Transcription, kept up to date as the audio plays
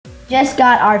Just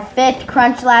got our 5th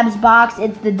CrunchLabs box.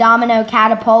 It's the Domino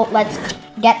Catapult. Let's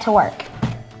get to work.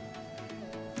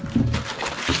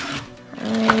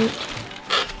 Alright.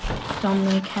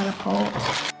 Domino Catapult.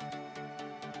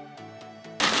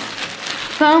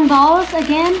 Foam balls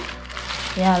again?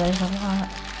 Yeah, there's a lot.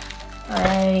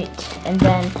 Alright, and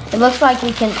then it looks like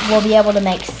we'll be able to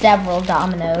make several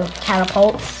domino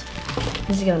catapults.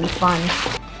 This is gonna be fun.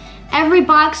 Every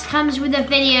box comes with a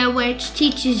video which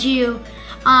teaches you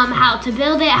how to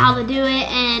build it, how to do it,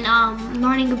 and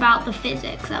learning about the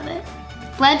physics of it.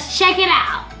 Let's check it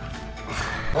out.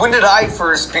 When did I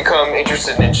first become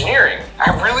interested in engineering?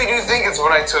 I really do think it's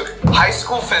when I took high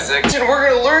school physics. And we're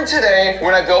gonna learn today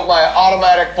when I built my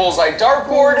automatic bullseye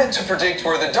dartboard to predict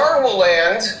where the dart will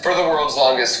land for the world's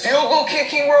longest field goal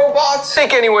kicking robots.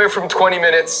 Take anywhere from 20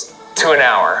 minutes to an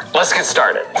hour. Let's get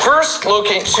started. First,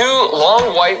 locate 2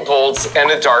 long white bolts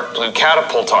and a dark blue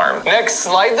catapult arm. Next,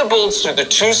 slide the bolts through the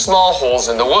 2 small holes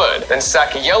in the wood. Then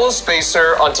stack a yellow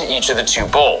spacer onto each of the 2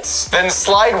 bolts. Then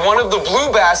slide one of the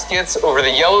blue baskets over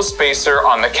the yellow spacer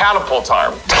on the catapult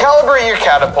arm. To calibrate your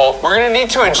catapult, we're going to need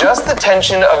to adjust the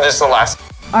tension of this elastic.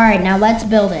 Alright, now let's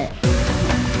build it.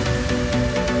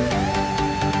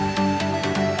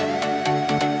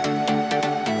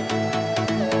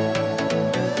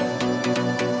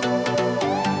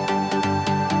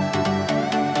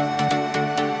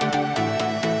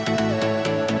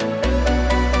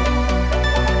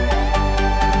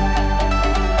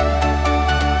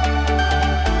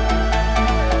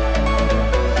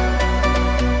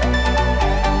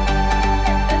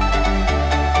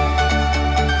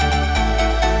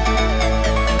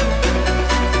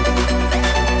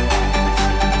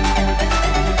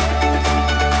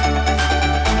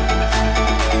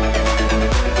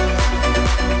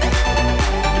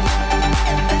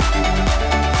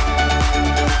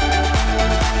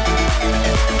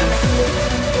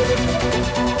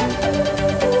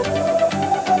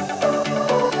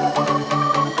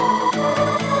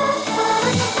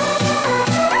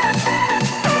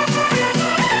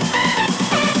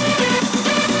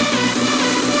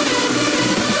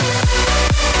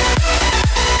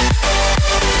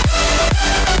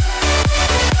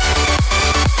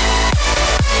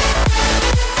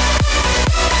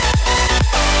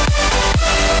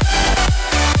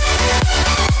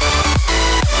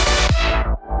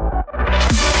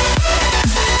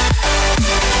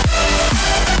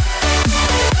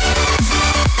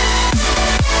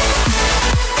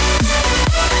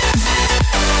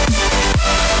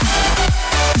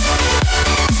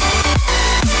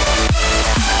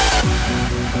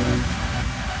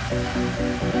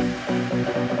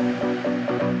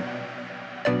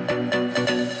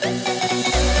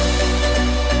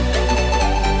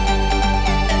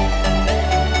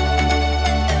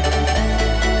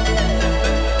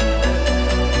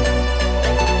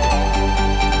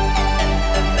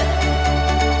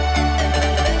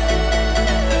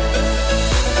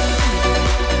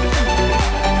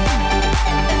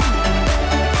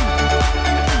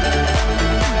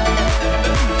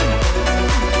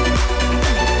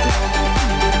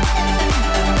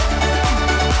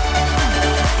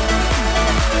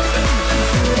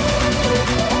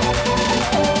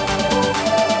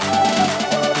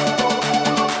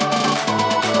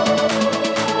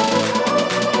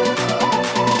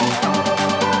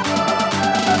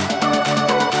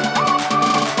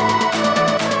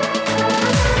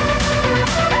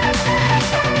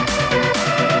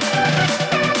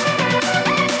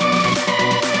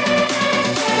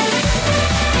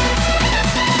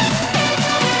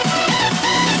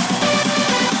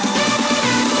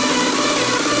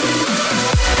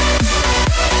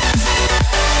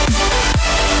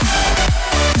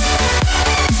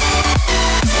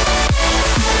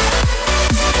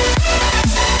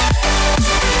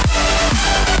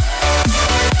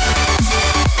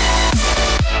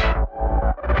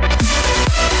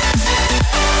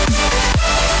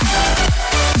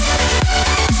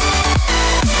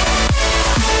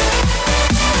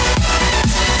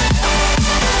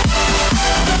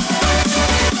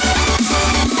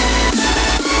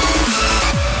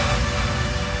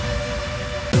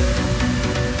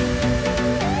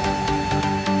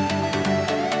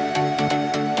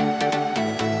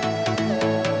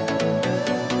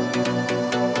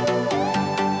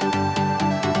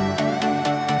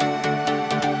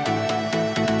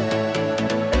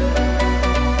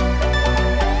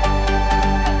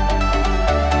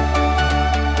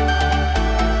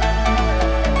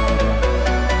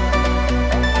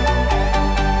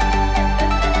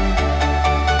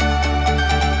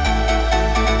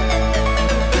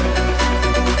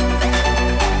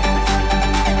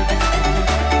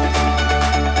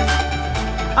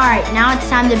 All right, now it's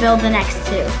time to build the next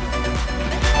two.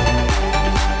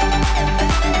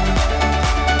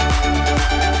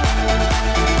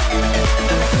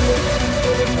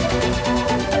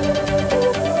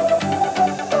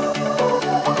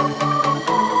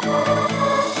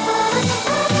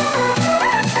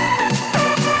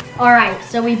 All right,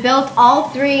 so we built all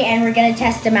three and we're gonna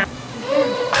test them out.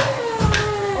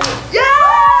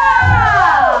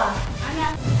 Yeah!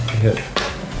 Hit.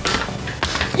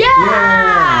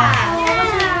 Yeah!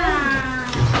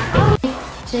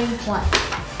 2, 1.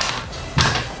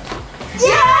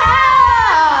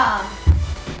 Yeah!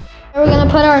 We're gonna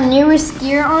put our newest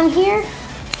gear on here.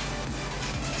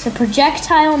 It's a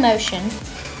projectile motion.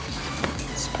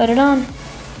 Let's put it on.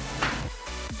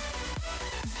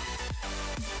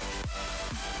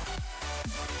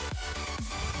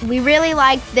 We really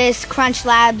like this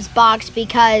CrunchLabs box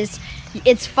because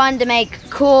it's fun to make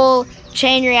cool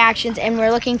chain reactions, and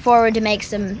we're looking forward to make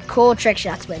some cool trick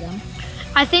shots with them.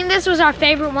 I think this was our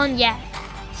favorite one yet.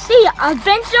 See, I've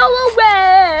been so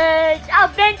away.